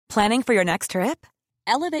Planning for your next trip?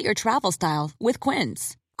 Elevate your travel style with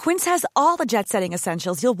Quince. Quince has all the jet-setting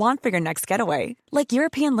essentials you'll want for your next getaway, like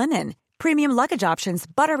European linen, premium luggage options,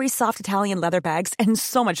 buttery soft Italian leather bags, and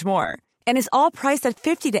so much more. And is all priced at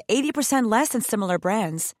 50 to 80% less than similar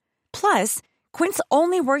brands. Plus, Quince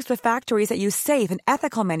only works with factories that use safe and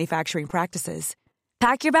ethical manufacturing practices.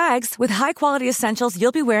 Pack your bags with high-quality essentials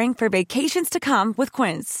you'll be wearing for vacations to come with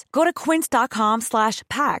Quince. Go to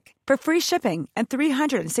quince.com/pack for free shipping and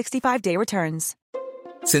 365-day returns.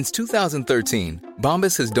 Since 2013,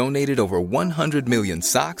 Bombas has donated over 100 million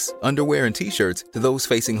socks, underwear, and T-shirts to those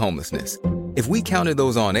facing homelessness. If we counted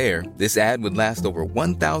those on air, this ad would last over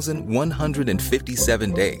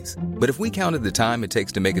 1,157 days. But if we counted the time it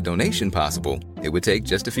takes to make a donation possible, it would take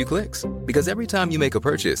just a few clicks. Because every time you make a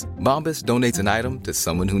purchase, Bombas donates an item to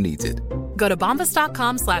someone who needs it. Go to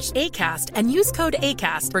bombas.com/ACAST and use code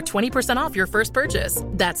ACAST for 20% off your first purchase.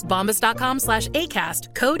 That's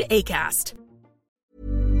bombas.com/ACAST, code ACAST.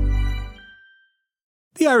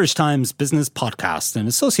 The Irish Times Business Podcast in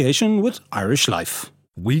association with Irish Life.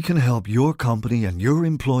 We can help your company and your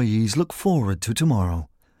employees look forward to tomorrow.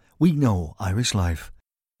 We know Irish Life.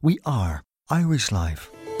 We are Irish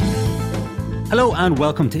Life. Hello and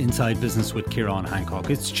welcome to Inside Business with Ciarán Hancock.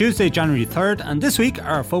 It's Tuesday, January 3rd, and this week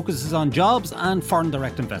our focus is on jobs and foreign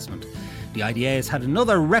direct investment. The IDA has had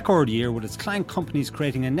another record year with its client companies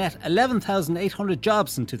creating a net 11,800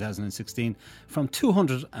 jobs in 2016 from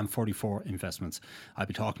 244 investments. I'll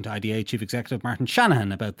be talking to IDA Chief Executive Martin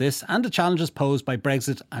Shanahan about this and the challenges posed by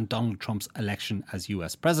Brexit and Donald Trump's election as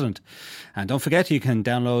US President. And don't forget, you can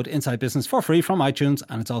download Inside Business for free from iTunes,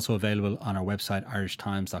 and it's also available on our website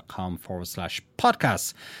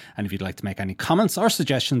irishtimes.com/podcasts. And if you'd like to make any comments or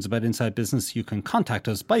suggestions about Inside Business, you can contact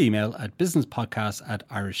us by email at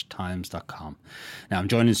businesspodcasts@irishtimes.com. Now, I'm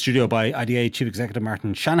joined in studio by IDA Chief Executive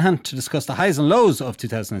Martin Shanahan to discuss the highs and lows of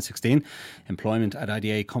 2016. Employment at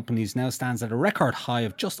IDA companies now stands at a record high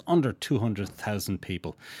of just under 200,000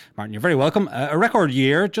 people. Martin, you're very welcome. A record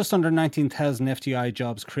year, just under 19,000 FDI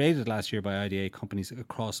jobs created last year by IDA companies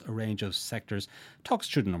across a range of sectors. Talk us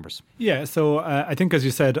through the numbers. Yeah, so I think, as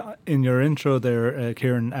you said in your intro there,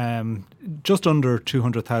 Ciarán, just under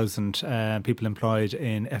 200,000 people employed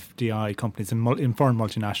in FDI companies, in foreign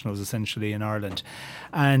multinationals, essentially, in Ireland.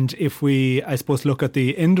 And if we, I suppose, look at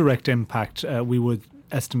the indirect impact, we would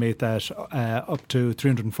estimate that up to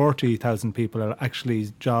 340,000 people are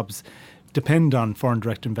actually jobs depend on foreign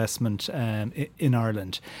direct investment in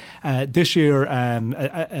Ireland. This year,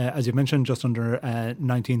 as you mentioned, just under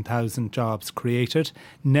 19,000 jobs created.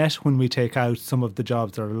 Net, when we take out some of the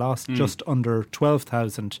jobs that are lost, just under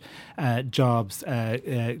 12,000 jobs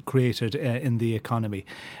created in the economy.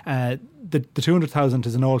 The 200,000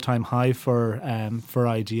 is an all-time high for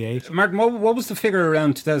IDA. Martin, what was the figure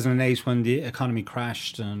around 2008 when the economy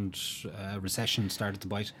crashed and recession started to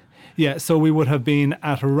bite? Yeah, so we would have been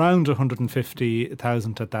at around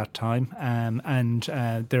 150,000 at that time, and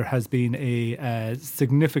there has been a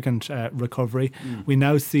significant recovery. We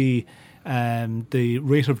now see the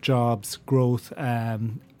rate of jobs growth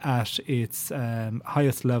at its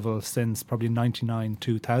highest level since probably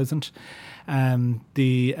 99-2000.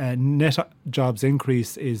 The net jobs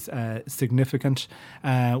increase is significant.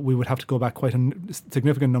 We would have to go back quite a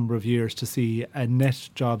significant number of years to see a net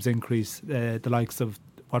jobs increase, the likes of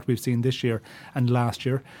what we've seen this year and last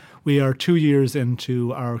year. We are 2 years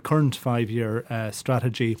into our current 5-year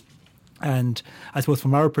strategy. And I suppose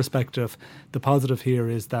from our perspective, the positive here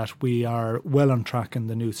is that we are well on track in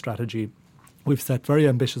the new strategy. We've set very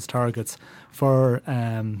ambitious targets for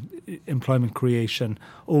employment creation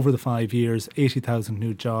over the 5 years, 80,000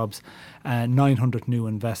 new jobs, 900 new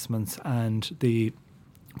investments, and the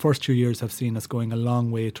first 2 years have seen us going a long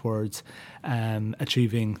way towards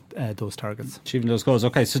achieving those targets. Achieving those goals.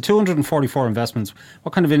 Okay, so 244 investments.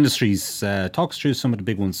 What kind of industries? Talk us through some of the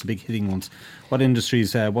big ones, the big hitting ones. What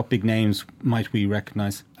industries, what big names might we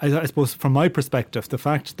recognise? I suppose from my perspective, the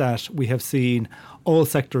fact that we have seen all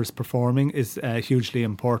sectors performing is hugely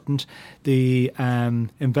important. The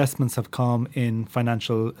investments have come in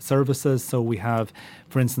financial services. So we have,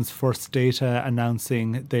 for instance, First Data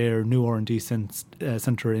announcing their new R&D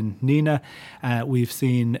centre in Neenah. We've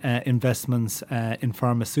seen investments in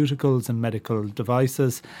pharmaceuticals and medical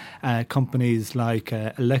devices. Companies like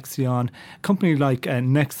Alexion, company like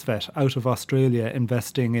NextVet out of Australia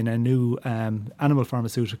investing in a new animal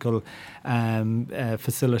pharmaceutical pharmaceutical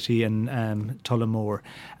facility in Tullamore.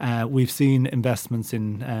 We've seen investments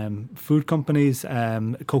in food companies,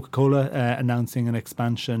 Coca-Cola announcing an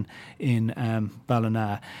expansion in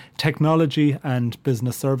Ballina. Technology and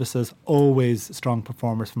business services, always strong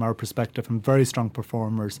performers from our perspective, and very strong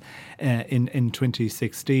performers in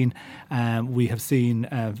 2016. We have seen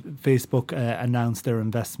Facebook announce their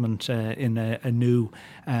investment in a new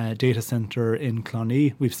data centre in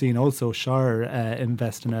Clonee. We've seen also Shire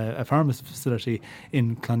invest in a pharmacy facility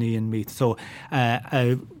in Clonee and Meath. So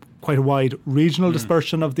quite a wide regional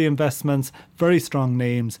dispersion of the investments, very strong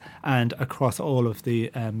names, and across all of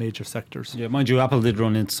the major sectors. Yeah, mind you, Apple did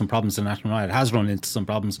run into some problems in Athenry. It has run into some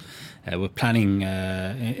problems with planning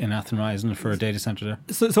in Athenry, isn't it, for a data centre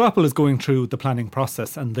there? So Apple is going through the planning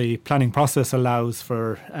process, and the planning process allows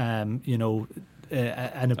for,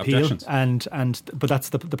 an appeal, but that's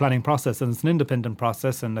the planning process, and it's an independent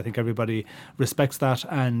process, and I think everybody respects that,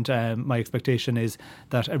 and my expectation is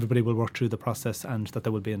that everybody will work through the process and that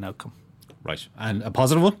there will be an outcome. Right, and a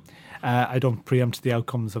positive one? I don't preempt the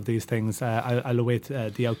outcomes of these things. I'll await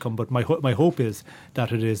the outcome, but my hope is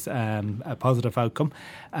that it is a positive outcome,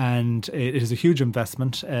 and it is a huge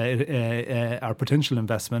investment, our potential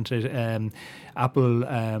investment. Apple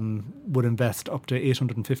would invest up to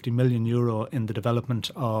 €850 million in the development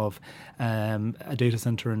of a data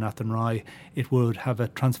centre in Athenry. It would have a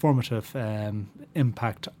transformative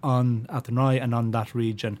impact on Athenry and on that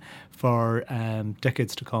region for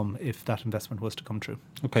decades to come if that investment was to come true.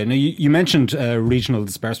 Okay, now you mentioned regional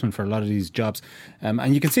disbursement for a lot of these jobs,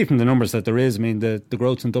 and you can see from the numbers that there is. I mean, the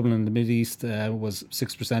growth in Dublin and the Mid-East was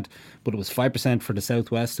 6%, but it was 5% for the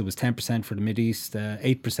Southwest, it was 10% for the Mid-East,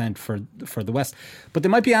 8% for the West. But they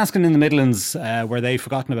might be asking in the Midlands, were they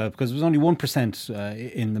forgotten about? Because it was only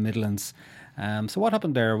 1% in the Midlands. So what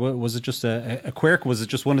happened there? Was it just a quirk? Was it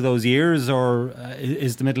just one of those years, or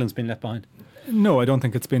is the Midlands been left behind? No, I don't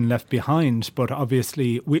think it's been left behind, but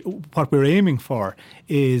obviously what we're aiming for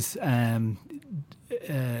is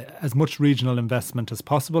as much regional investment as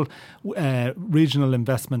possible. Regional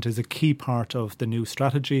investment is a key part of the new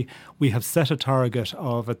strategy. We have set a target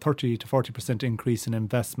of a 30 to 40% increase in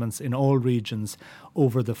investments in all regions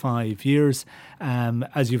over the 5 years.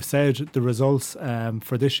 As you've said, the results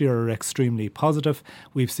for this year are extremely positive.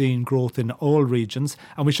 We've seen growth in all regions,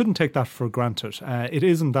 and we shouldn't take that for granted. It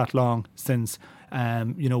isn't that long since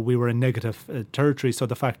we were in negative territory, so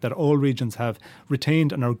the fact that all regions have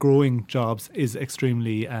retained and are growing jobs is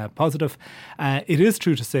extremely positive. It is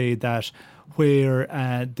true to say that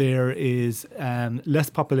where there is less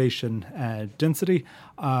population density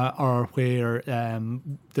or where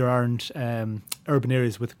there aren't urban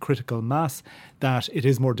areas with critical mass, that it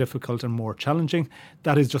is more difficult and more challenging.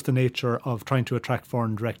 That is just the nature of trying to attract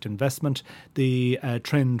foreign direct investment. The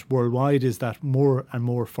trend worldwide is that more and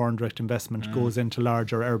more foreign direct investment goes into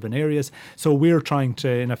larger urban areas. So we're trying to,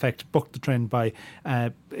 in effect, buck the trend by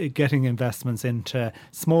getting investments into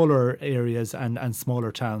smaller areas and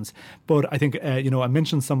smaller towns. But I think, I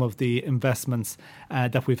mentioned some of the investments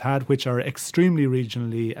that we've had, which are extremely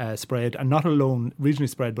regionally spread, and not alone regionally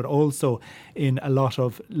spread, but also in a lot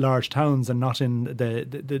of large towns and not in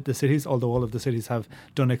the cities, although all of the cities have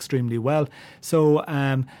done extremely well. So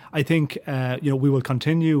I think, we will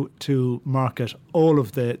continue to market all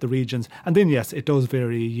of the regions. And then, yes, it does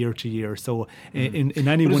vary year to year. So in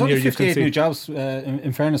any one year you can see... 58 new jobs,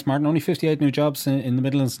 in fairness, Martin, only 58 new jobs in the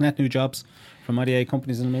Midlands, net new jobs from IDA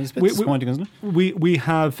companies in the Midlands. It's a bit disappointing, isn't it? We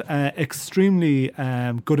have extremely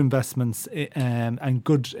good investments and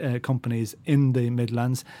good companies in the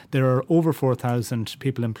Midlands. There are over 4,000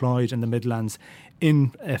 people employed in the Midlands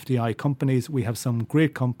in FDI companies. We have some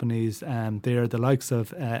great companies there, the likes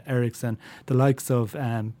of Ericsson, the likes of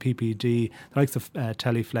PPD, the likes of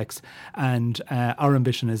Teleflex, and our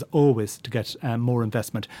ambition is always to get more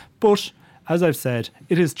investment. But as I've said,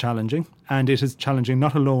 it is challenging, and it is challenging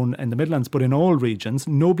not alone in the Midlands, but in all regions.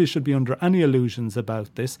 Nobody should be under any illusions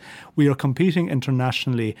about this. We are competing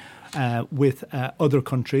internationally with other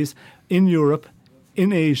countries in Europe,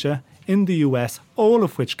 in Asia, in the US, all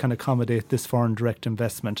of which can accommodate this foreign direct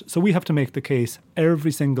investment. So we have to make the case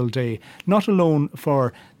every single day, not alone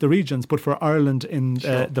for the regions, but for Ireland in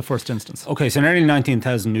the first instance. Okay, so nearly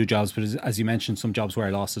 19,000 new jobs, but as you mentioned, some jobs were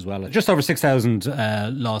lost as well. Just over 6,000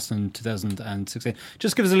 lost in 2016.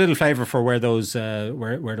 Just give us a little flavour for where those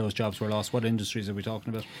jobs were lost. What industries are we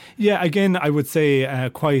talking about? Yeah, again, I would say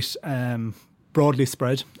quite... broadly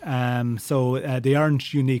spread, so they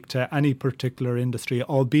aren't unique to any particular industry,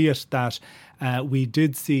 albeit that we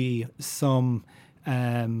did see some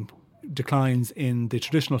declines in the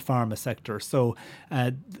traditional pharma sector. So,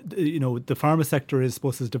 the pharma sector is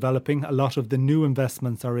supposed to be developing. A lot of the new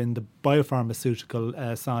investments are in the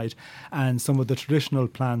biopharmaceutical side, and some of the traditional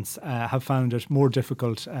plants have found it more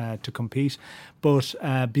difficult to compete. But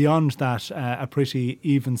beyond that, a pretty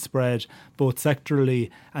even spread, both sectorally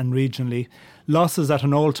and regionally. Losses at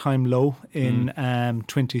an all-time low in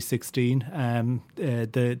 2016.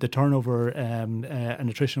 The turnover and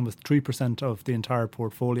attrition was 3% of the entire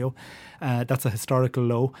portfolio. That's a historical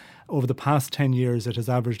low. Over the past 10 years, it has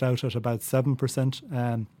averaged out at about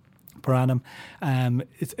 7%. Per annum.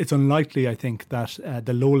 It's unlikely, I think, that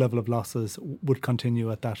the low level of losses would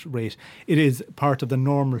continue at that rate. It is part of the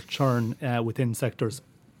normal churn within sectors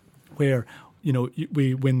where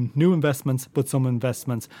we win new investments, but some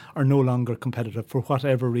investments are no longer competitive for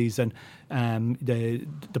whatever reason.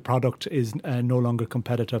 The product is no longer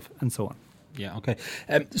competitive, and so on. Yeah, okay.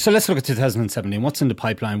 So let's look at 2017. What's in the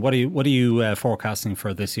pipeline? What are you forecasting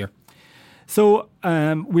for this year? So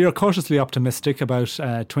we are cautiously optimistic about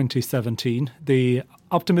 2017. The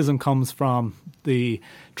optimism comes from the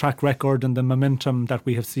track record and the momentum that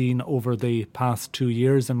we have seen over the past 2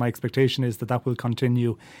 years, and my expectation is that that will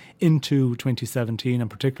continue into 2017, and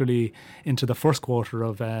particularly into the first quarter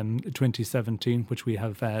of 2017, which we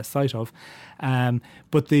have sight of.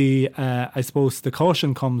 But I suppose the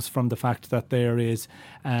caution comes from the fact that there is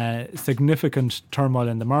significant turmoil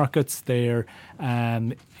in the markets. We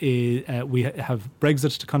have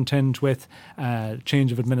Brexit to contend with,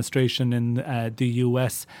 change of administration in the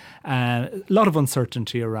US, a lot of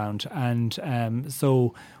uncertainty around, and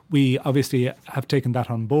so we obviously have taken that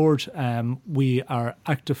on board. We are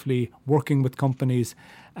actively working with companies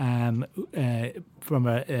that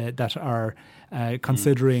are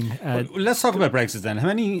considering. Let's talk about Brexit then. How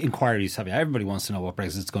many inquiries have you? Everybody wants to know what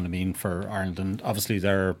Brexit is going to mean for Ireland, and obviously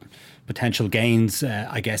there are potential gains,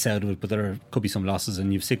 I guess, out of it, but there could be some losses,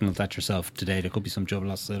 and you've signalled that yourself today. There could be some job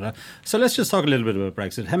losses out of that. So let's just talk a little bit about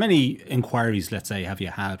Brexit. How many inquiries, let's say, have you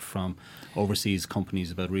had from overseas companies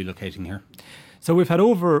about relocating here? So we've had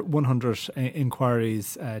over 100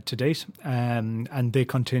 inquiries to date, and they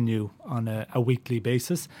continue on a weekly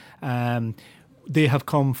basis. They have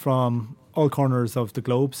come from all corners of the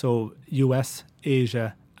globe, so US,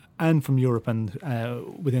 Asia, and from Europe and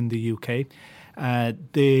within the UK.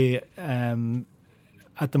 They,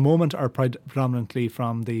 at the moment, are predominantly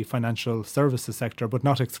from the financial services sector, but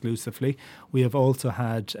not exclusively. We have also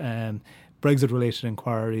had Brexit-related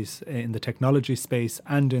inquiries in the technology space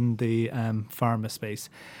and in the pharma space.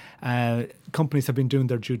 Companies have been doing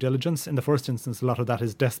their due diligence. In the first instance, a lot of that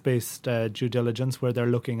is desk-based due diligence, where they're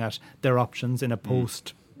looking at their options in a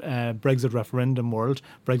post-Brexit referendum world.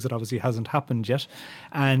 Brexit obviously hasn't happened yet.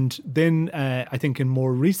 And then I think in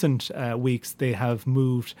more recent weeks, they have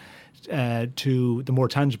moved to the more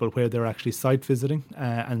tangible, where they're actually site visiting,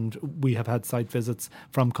 and we have had site visits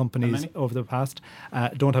from companies over the past.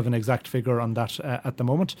 Don't have an exact figure on that at the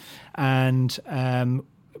moment, and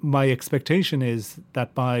my expectation is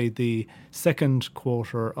that by the second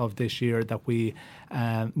quarter of this year that we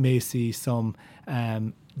may see some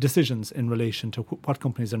decisions in relation to what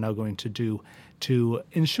companies are now going to do to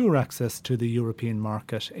ensure access to the European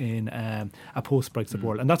market in a post-Brexit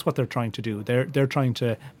world. And that's what they're trying to do. They're trying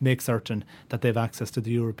to make certain that they have access to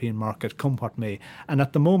the European market, come what may. And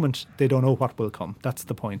at the moment, they don't know what will come. That's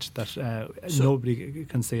the point, that nobody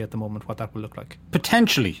can say at the moment what that will look like.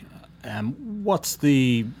 Potentially. What's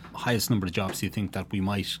the highest number of jobs you think that we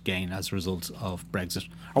might gain as a result of Brexit?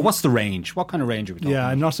 Or what's the range? What kind of range are we talking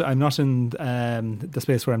about? I'm not in the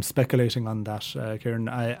space where I'm speculating on that, Kieran.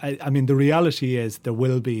 I mean, the reality is there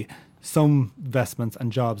will be some investments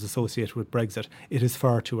and jobs associated with Brexit. It is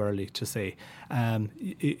far too early to say.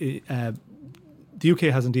 The UK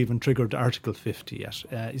hasn't even triggered Article 50 yet.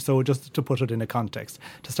 So just to put it in a context,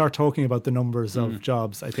 to start talking about the numbers of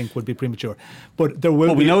jobs, I think would be premature. But there will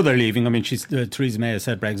Well, we know they're leaving. I mean, Theresa May has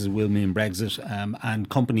said Brexit will mean Brexit, and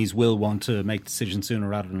companies will want to make decisions sooner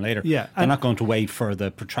rather than later. Yeah, they're not going to wait for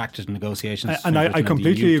the protracted negotiations. And I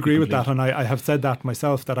completely agree with that, and I have said that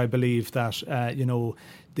myself, that I believe that,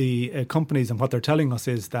 the companies, and what they're telling us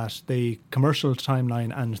is that the commercial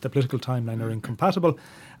timeline and the political timeline are incompatible,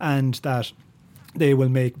 and that they will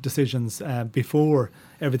make decisions before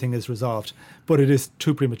everything is resolved. But it is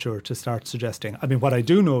too premature to start suggesting. I mean, what I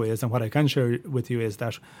do know is, and what I can share with you is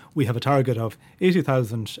that we have a target of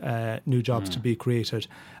 80,000 new jobs to be created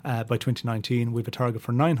by 2019. We have a target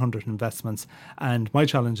for 900 investments, and my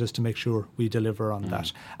challenge is to make sure we deliver on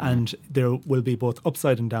that. And there will be both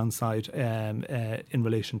upside and downside in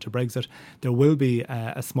relation to Brexit. There will be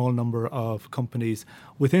a small number of companies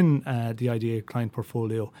within the IDA client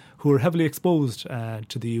portfolio who are heavily exposed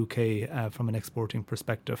to the UK from an exporting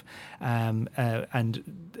perspective. And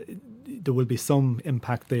there will be some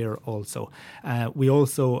impact there also. We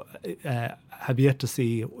also have yet to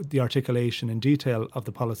see the articulation in detail of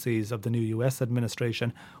the policies of the new US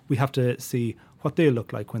administration. We have to see what they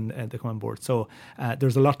look like when they come on board. So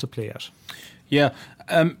there's a lot to play at. Yeah.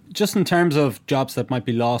 Just in terms of jobs that might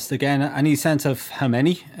be lost, again, any sense of how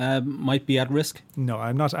many might be at risk? No,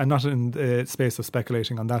 I'm not in the space of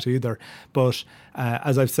speculating on that either. But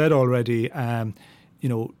as I've said already,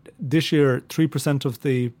 this year, 3% of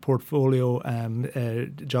the portfolio,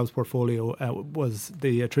 jobs portfolio, was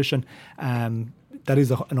the attrition. That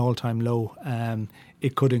is an all-time low.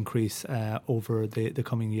 It could increase over the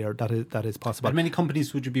coming year. That is possible. How many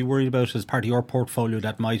companies would you be worried about as part of your portfolio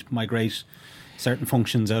that might migrate certain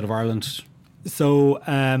functions out of Ireland? So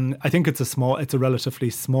I think it's a relatively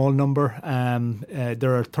small number.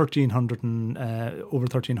 There are 1,300 and over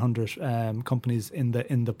 1,300 companies in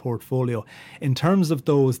the portfolio. In terms of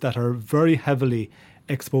those that are very heavily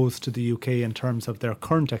exposed to the UK in terms of their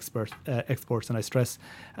current exports, and I stress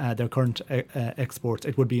their current exports,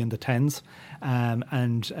 it would be in the tens,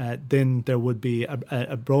 and then there would be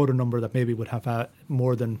a broader number that maybe would have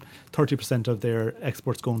more than 30% of their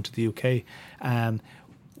exports going to the UK.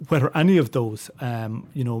 Whether any of those,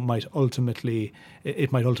 might ultimately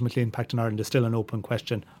impact in Ireland is still an open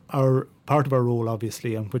question. Part of our role,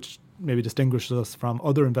 obviously, and which maybe distinguishes us from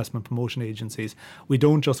other investment promotion agencies, we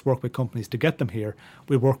don't just work with companies to get them here.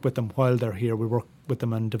 We work with them while they're here. We work with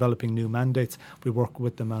them on developing new mandates. We work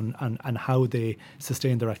with them on how they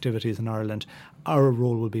sustain their activities in Ireland. Our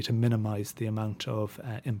role will be to minimise the amount of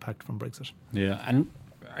impact from Brexit. Yeah, and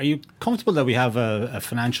are you comfortable that we have a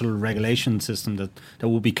financial regulation system that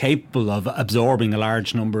will be capable of absorbing a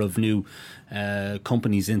large number of new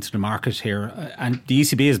companies into the market here? And the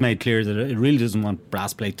ECB has made clear that it really doesn't want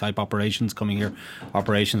brass plate type operations coming here,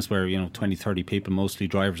 operations where 20, 30 people, mostly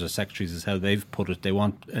drivers or secretaries is how they've put it. They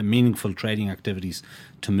want meaningful trading activities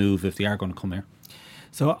to move if they are going to come here.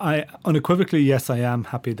 So unequivocally, yes, I am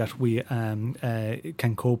happy that we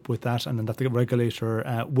can cope with that, and that the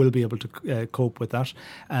regulator will be able to cope with that.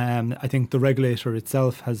 I think the regulator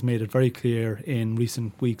itself has made it very clear in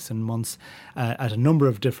recent weeks and months at a number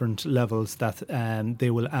of different levels that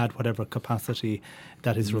they will add whatever capacity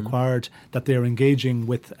that is required, that they're engaging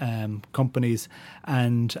with companies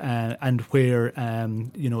and where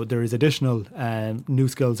there is additional new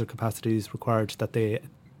skills or capacities required, that they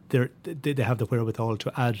have the wherewithal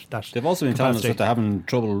to add that. They've also been telling us that they're having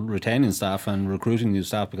trouble retaining staff and recruiting new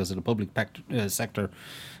staff because of the public sector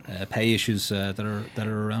pay issues that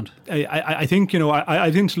are around. I think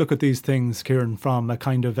I think to look at these things, Kieran, from a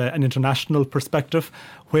kind of an international perspective,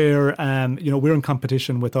 where we're in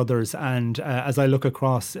competition with others, and as I look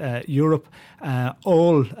across Europe,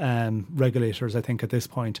 all regulators, I think at this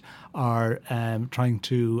point, are trying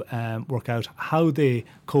to work out how they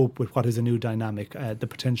cope with what is a new dynamic, the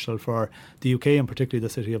potential for the UK and particularly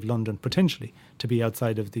the City of London potentially to be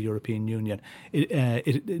outside of the European Union.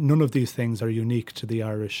 None of these things are unique to the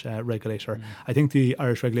Irish regulator. I think the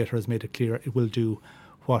Irish regulator has made it clear it will do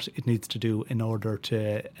what it needs to do in order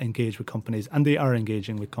to engage with companies, and they are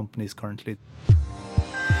engaging with companies currently.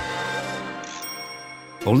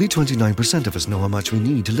 Only 29% of us know how much we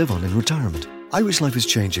need to live on in retirement. Irish Life is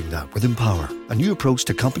changing that with Empower, a new approach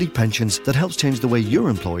to company pensions that helps change the way your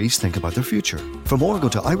employees think about their future. For more, go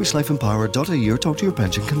to irishlifeempower.ie or talk to your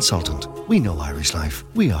pension consultant. We know Irish Life.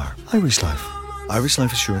 We are Irish Life. Irish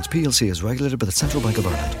Life Assurance PLC is regulated by the Central Bank of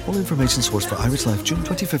Ireland. All information sourced for Irish Life, June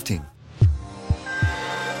 2015.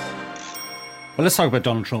 Well, let's talk about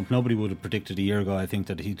Donald Trump. Nobody would have predicted a year ago, I think,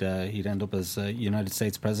 that he'd end up as United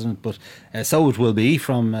States president, but so it will be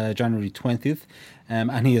from January 20th.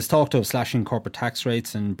 And he has talked of slashing corporate tax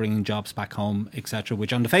rates and bringing jobs back home, etc.,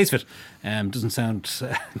 which on the face of it doesn't sound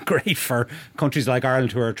great for countries like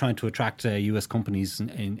Ireland who are trying to attract US companies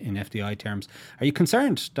in FDI terms. Are you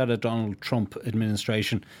concerned that a Donald Trump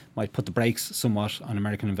administration might put the brakes somewhat on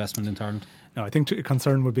American investment into Ireland? No, I think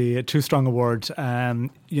concern would be too strong a word.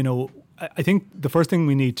 I think the first thing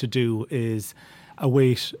we need to do is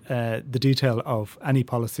await the detail of any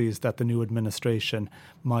policies that the new administration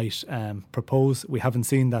might propose. We haven't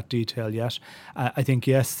seen that detail yet. I think,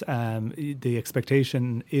 yes, the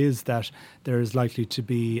expectation is that there is likely to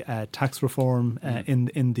be tax reform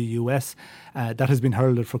in the US. That has been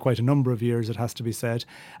heralded for quite a number of years, it has to be said.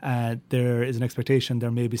 There is an expectation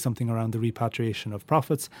there may be something around the repatriation of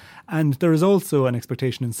profits. And there is also an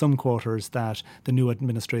expectation in some quarters that the new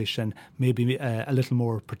administration may be a little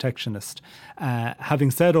more protectionist.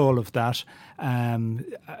 Having said all of that,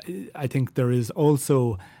 I think there is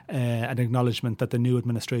also an acknowledgement that the new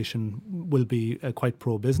administration will be quite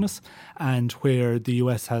pro-business, and where the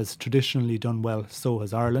US has traditionally done well, so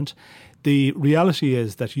has Ireland. The reality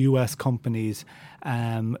is that US companies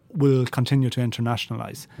will continue to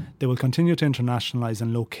internationalise. They will continue to internationalise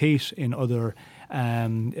and locate in other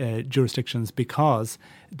jurisdictions because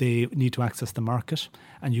they need to access the market,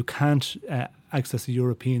 and you can't access a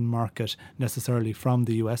European market necessarily from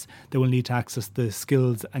the US. They will need to access the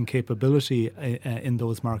skills and capability in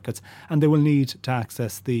those markets, and they will need to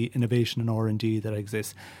access the innovation and R&D that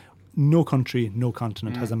exists. No country, no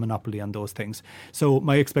continent has a monopoly on those things. So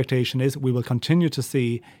my expectation is we will continue to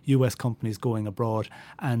see US companies going abroad,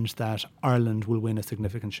 and that Ireland will win a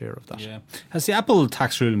significant share of that. Yeah. Has the Apple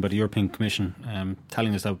tax ruling by the European Commission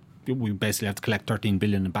telling us that we basically have to collect 13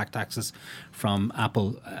 billion in back taxes from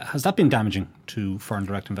Apple, has that been damaging to foreign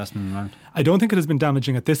direct investment in Ireland? I don't think it has been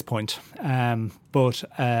damaging at this point, but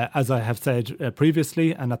as I have said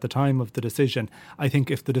previously and at the time of the decision, I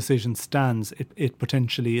think if the decision stands, it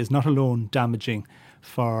potentially is not alone damaging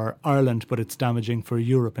for Ireland, but it's damaging for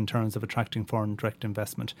Europe in terms of attracting foreign direct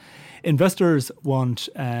investment. Investors want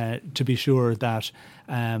to be sure that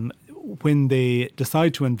when they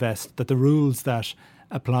decide to invest, that the rules that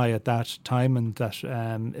apply at that time and that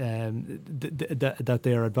that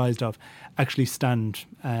they are advised of actually stand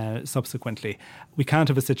subsequently. We can't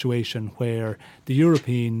have a situation where the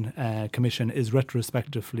European Commission is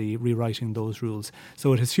retrospectively rewriting those rules.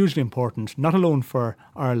 So it is hugely important, not alone for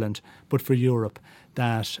Ireland, but for Europe,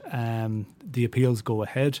 that the appeals go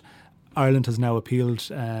ahead. Ireland has now appealed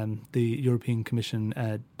the European Commission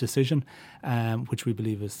decision, which we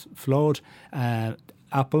believe is flawed.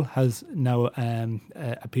 Apple has now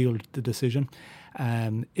appealed the decision.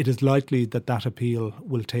 It is likely that appeal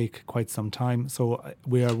will take quite some time. So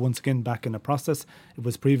we are once again back in a process. It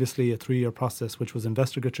was previously a 3-year process, which was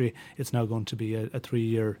investigatory. It's now going to be a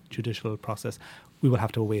 3-year judicial process. We will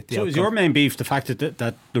have to await the outcome. So is your main beef the fact that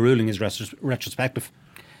the ruling is retrospective?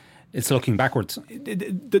 It's looking backwards.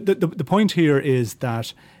 The point here is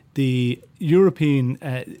that the European...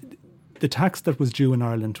 the tax that was due in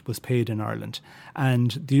Ireland was paid in Ireland,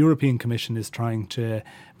 and the European Commission is trying to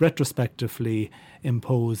retrospectively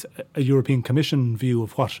impose a European Commission view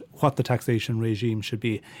of what the taxation regime should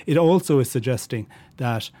be. It also is suggesting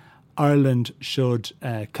that Ireland should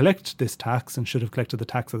collect this tax and should have collected the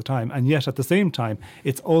tax at the time. And yet at the same time,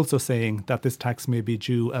 it's also saying that this tax may be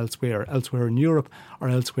due elsewhere in Europe or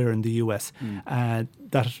elsewhere in the US.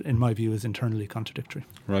 That, in my view, is internally contradictory.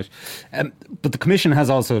 Right. But the Commission has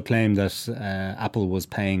also claimed that Apple was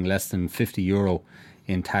paying less than €50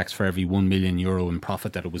 in tax for every €1 million in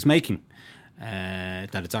profit that it was making,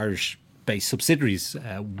 that its Irish-based subsidiaries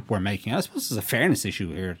were making. I suppose there's a fairness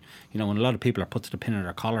issue here. You know, when a lot of people are put to the pin of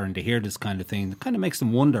their collar and they hear this kind of thing, it kind of makes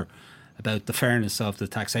them wonder about the fairness of the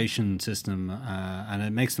taxation system, and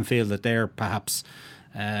it makes them feel that they're perhaps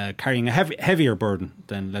carrying a heavier burden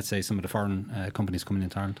than, let's say, some of the foreign companies coming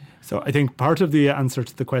into Ireland. So I think part of the answer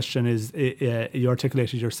to the question is you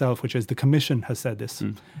articulated yourself, which is the Commission has said this.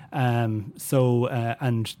 And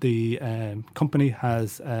the company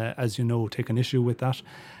has, as you know, taken issue with that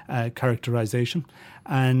characterisation.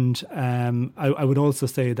 And I would also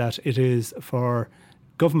say that it is for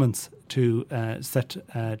governments to set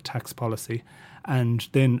tax policy. And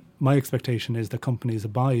then my expectation is that companies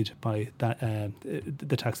abide by that,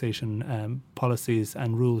 the taxation policies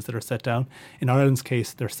and rules that are set down. In Ireland's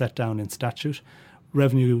case, they're set down in statute.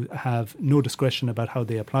 Revenue have no discretion about how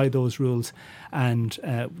they apply those rules, and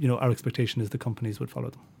our expectation is the companies would follow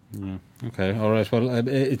them. Yeah. Okay, all right. Well,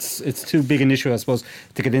 it's too big an issue, I suppose,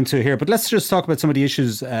 to get into here. But let's just talk about some of the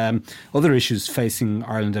issues, other issues facing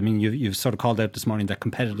Ireland. I mean, you've sort of called out this morning that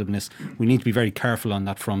competitiveness. We need to be very careful on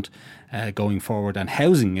that front going forward. And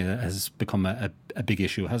housing has become a big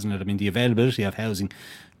issue, hasn't it? I mean, the availability of housing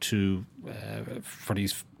for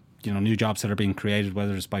these new jobs that are being created,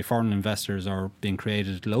 whether it's by foreign investors or being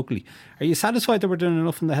created locally. Are you satisfied that we're doing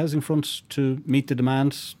enough on the housing front to meet the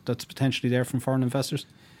demand that's potentially there from foreign investors?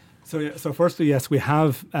 So firstly, yes, we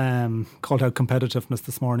have called out competitiveness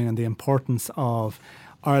this morning and the importance of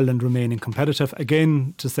Ireland remaining competitive.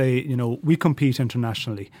 Again, to say, we compete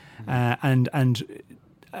internationally, and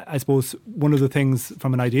I suppose one of the things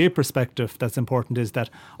from an IDA perspective that's important is that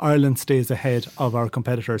Ireland stays ahead of our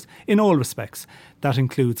competitors in all respects. That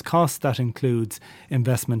includes costs, that includes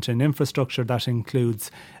investment in infrastructure, that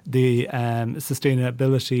includes the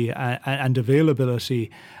sustainability and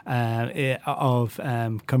availability of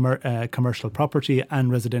commercial property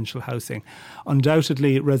and residential housing.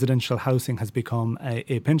 Undoubtedly, residential housing has become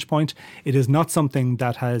a pinch point. It is not something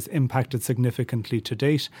that has impacted significantly to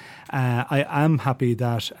date. I am happy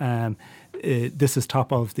that this is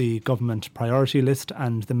top of the government priority list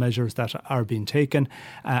and the measures that are being taken.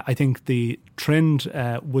 I think the trend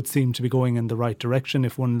would seem to be going in the right direction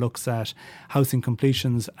if one looks at housing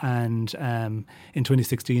completions and in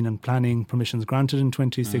 2016 and planning permissions granted in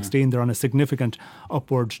 2016. They're on a significant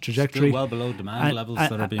upward trajectory. Still well below demand levels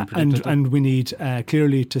that are being predicted. And we need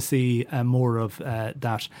clearly to see more of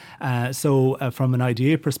that. So from an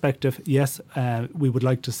IDA perspective, yes, we would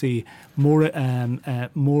like to see more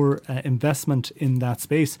investment in that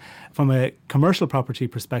space. From a commercial property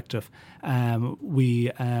perspective,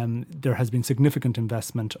 there has been significant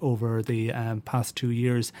investment over the past 2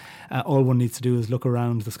 years. All one needs to do is look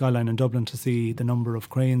around the skyline in Dublin to see the number of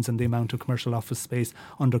cranes and the amount of commercial office space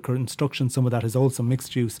under construction. Some of that is also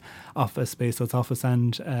mixed use office space, so it's office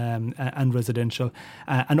and residential.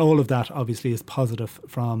 And all of that obviously is positive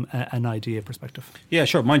from an IDA perspective. Yeah,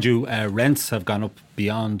 sure. Mind you, rents have gone up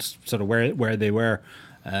beyond sort of where they were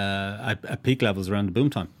at peak levels around the boom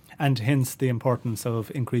time. And hence the importance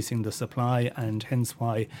of increasing the supply, and hence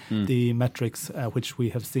why the metrics which we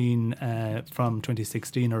have seen from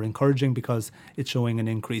 2016 are encouraging, because it's showing an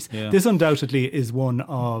increase. Yeah. This undoubtedly is one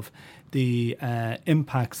of the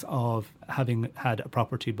impacts of having had a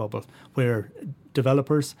property bubble, where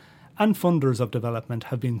developers and funders of development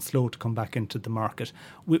have been slow to come back into the market.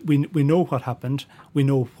 We know what happened. We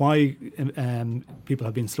know why people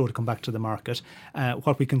have been slow to come back to the market.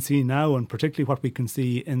 What we can see now, and particularly what we can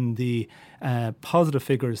see in the positive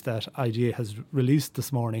figures that IDA has released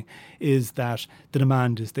this morning, is that the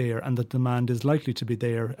demand is there, and the demand is likely to be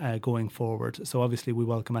there going forward. So obviously we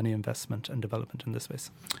welcome any investment and development in this space.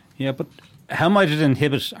 Yeah, but how might it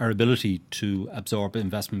inhibit our ability to absorb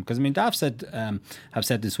investment? Because, I mean, DAF have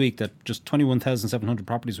said this week that just 21,700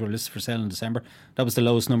 properties were listed for sale in December. That was the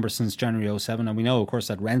lowest number since January 2007. And we know, of course,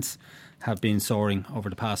 that rents have been soaring over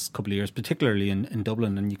the past couple of years, particularly in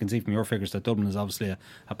Dublin. And you can see from your figures that Dublin is obviously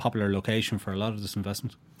a popular location for a lot of this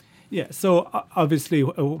investment. Yeah, so obviously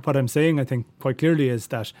what I'm saying, I think quite clearly, is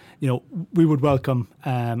that we would welcome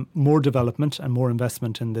more development and more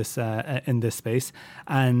investment in this space,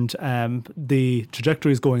 and the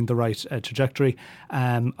trajectory is going the right trajectory.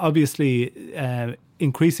 Obviously,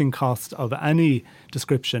 increasing cost of any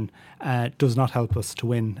description does not help us to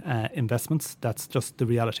win investments. That's just the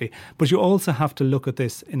reality. But you also have to look at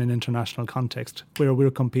this in an international context, where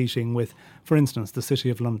we're competing with, for instance, the City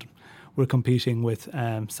of London. We're competing with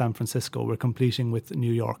San Francisco. We're competing with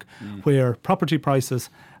New York, where property prices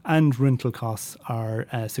and rental costs are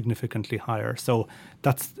significantly higher. So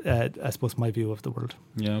that's, I suppose, my view of the world.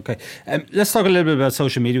 Yeah, okay. Let's talk a little bit about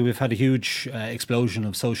social media. We've had a huge explosion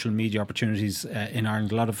of social media opportunities in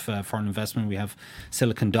Ireland. A lot of foreign investment. We have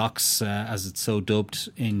Silicon Docks, as it's so dubbed,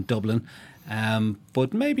 in Dublin.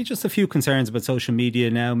 But maybe just a few concerns about social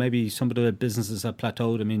media now. Maybe some of the businesses have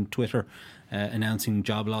plateaued. I mean, Twitter announcing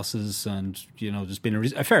job losses, and there's been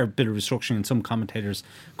a fair bit of restructuring, and some commentators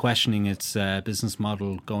questioning its business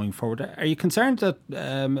model going forward. Are you concerned that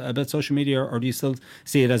about social media, or do you still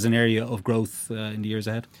see it as an area of growth in the years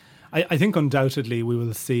ahead? I think undoubtedly we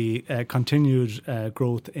will see continued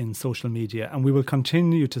growth in social media, and we will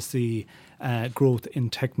continue to see growth in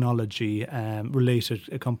technology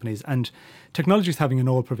related companies. And technology is having an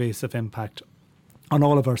all-pervasive impact on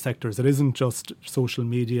all of our sectors. It isn't just social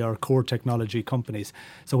media or core technology companies.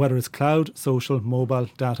 So whether it's cloud, social, mobile,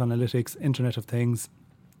 data analytics, Internet of Things,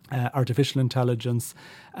 artificial intelligence,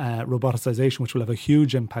 roboticization, which will have a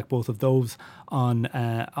huge impact, both of those on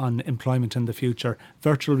employment in the future,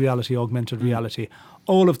 virtual reality, augmented reality,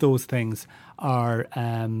 all of those things are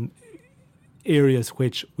areas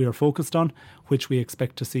which we are focused on, which we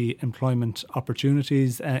expect to see employment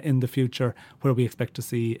opportunities in the future, where we expect to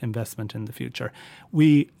see investment in the future.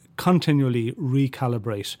 We continually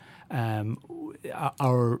recalibrate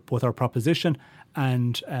both our proposition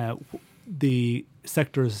and the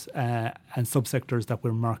sectors and subsectors that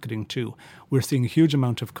we're marketing to. We're seeing a huge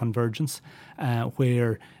amount of convergence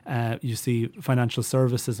where you see financial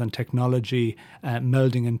services and technology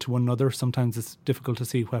melding into one another. Sometimes it's difficult to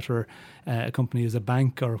see whether a company is a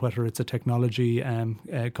bank or whether it's a technology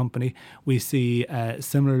company. We see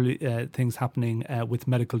similarly things happening with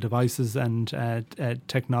medical devices and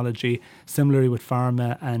technology, similarly with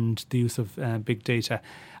pharma and the use of big data.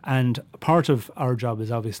 And part of our job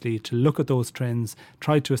is obviously to look at those trends,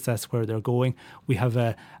 try to assess where they're going. We have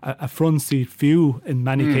a front seat view in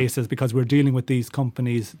many cases because we're dealing with these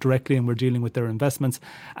companies directly and we're dealing with their investments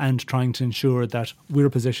and trying to ensure that we're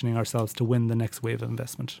positioning ourselves to win the next wave of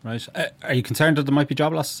investment. Right. Are you concerned that there might be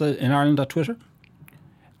job losses in Ireland at Twitter?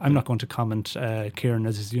 I'm not going to comment, Kieran,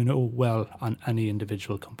 as you know well, on any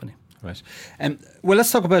individual company. Right. Well,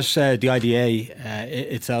 let's talk about the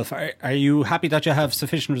IDA itself. Are you happy that you have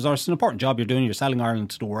sufficient resources? It's an important job you're doing. You're selling Ireland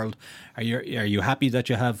to the world. Are you happy that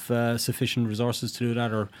you have sufficient resources to do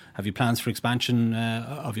that, or have you plans for expansion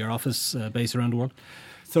of your office base around the world?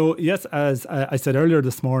 So yes, as I said earlier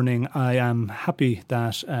this morning, I am happy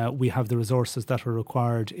that we have the resources that are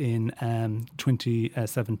required in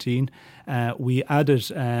 2017. We added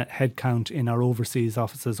headcount in our overseas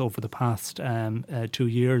offices over the past 2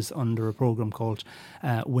 years under a programme called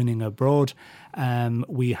Winning Abroad.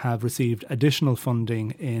 We have received additional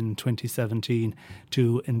funding in 2017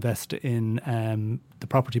 to invest in the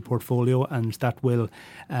property portfolio, and that will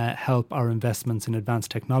help our investments in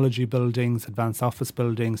advanced technology buildings, advanced office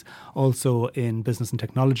buildings, also in business and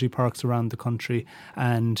technology parks around the country,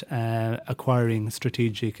 and acquiring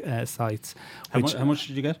strategic sites. How much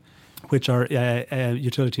did you get? Which are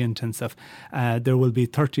utility intensive. There will be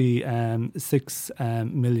 36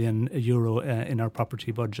 million euro in our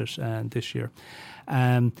property budget this year.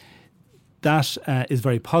 That is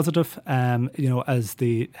very positive. As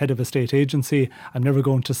the head of a state agency, I'm never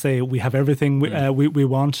going to say we have everything we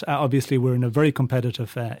want. Obviously, we're in a very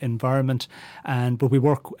competitive environment, but we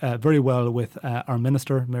work very well with our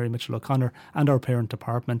Minister, Mary Mitchell O'Connor, and our parent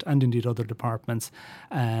department, and indeed other departments,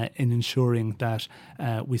 in ensuring that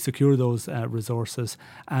we secure those resources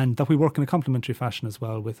and that we work in a complementary fashion as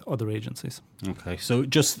well with other agencies. Okay, so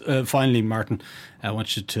just finally, Martin, I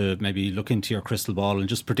want you to maybe look into your crystal ball and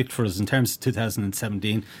just predict for us in terms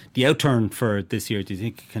 2017, the outturn for this year. Do you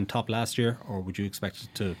think it can top last year, or would you expect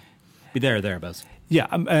it to be thereabouts? Yeah,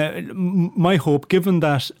 my hope, given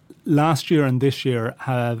that last year and this year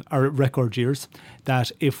are record years,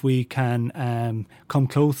 that if we can come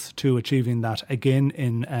close to achieving that again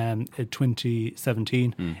in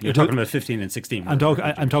 2017. You're talking about 15 and 16. I'm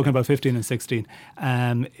talking about 15 and 16.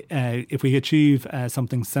 If we achieve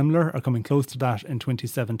something similar or coming close to that in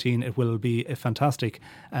 2017, it will be a fantastic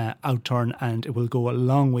outturn, and it will go a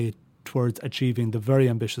long way towards achieving the very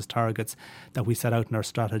ambitious targets that we set out in our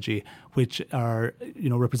strategy, which are,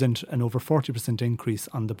 represent an over 40% increase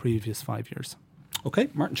on the previous 5 years. Okay,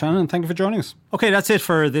 Martin Shanahan, thank you for joining us. Okay, that's it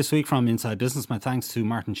for this week from Inside Business. My thanks to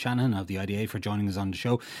Martin Shanahan of the IDA for joining us on the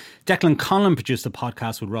show. Declan Conlon produced the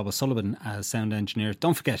podcast with Rob O'Sullivan as sound engineer.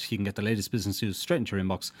 Don't forget, you can get the latest business news straight into your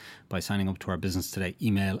inbox by signing up to our Business Today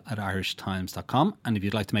email at irishtimes.com. And if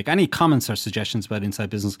you'd like to make any comments or suggestions about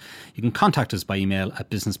Inside Business, you can contact us by email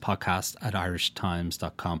at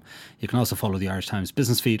businesspodcast@irishtimes.com. You can also follow the Irish Times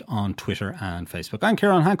business feed on Twitter and Facebook. I'm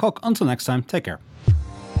Ciarán Hancock. Until next time, take care.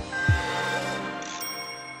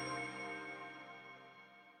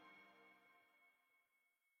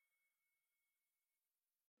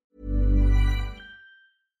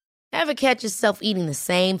 Ever catch yourself eating the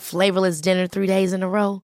same flavorless dinner 3 days in a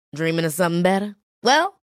row? Dreaming of something better?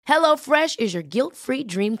 Well, HelloFresh is your guilt-free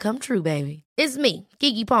dream come true, baby. It's me,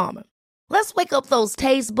 Keke Palmer. Let's wake up those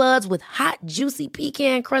taste buds with hot, juicy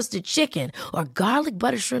pecan-crusted chicken or garlic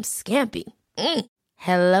butter shrimp scampi.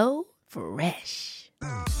 HelloFresh.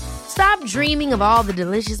 Stop dreaming of all the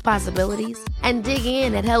delicious possibilities and dig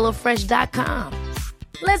in at HelloFresh.com.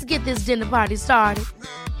 Let's get this dinner party started.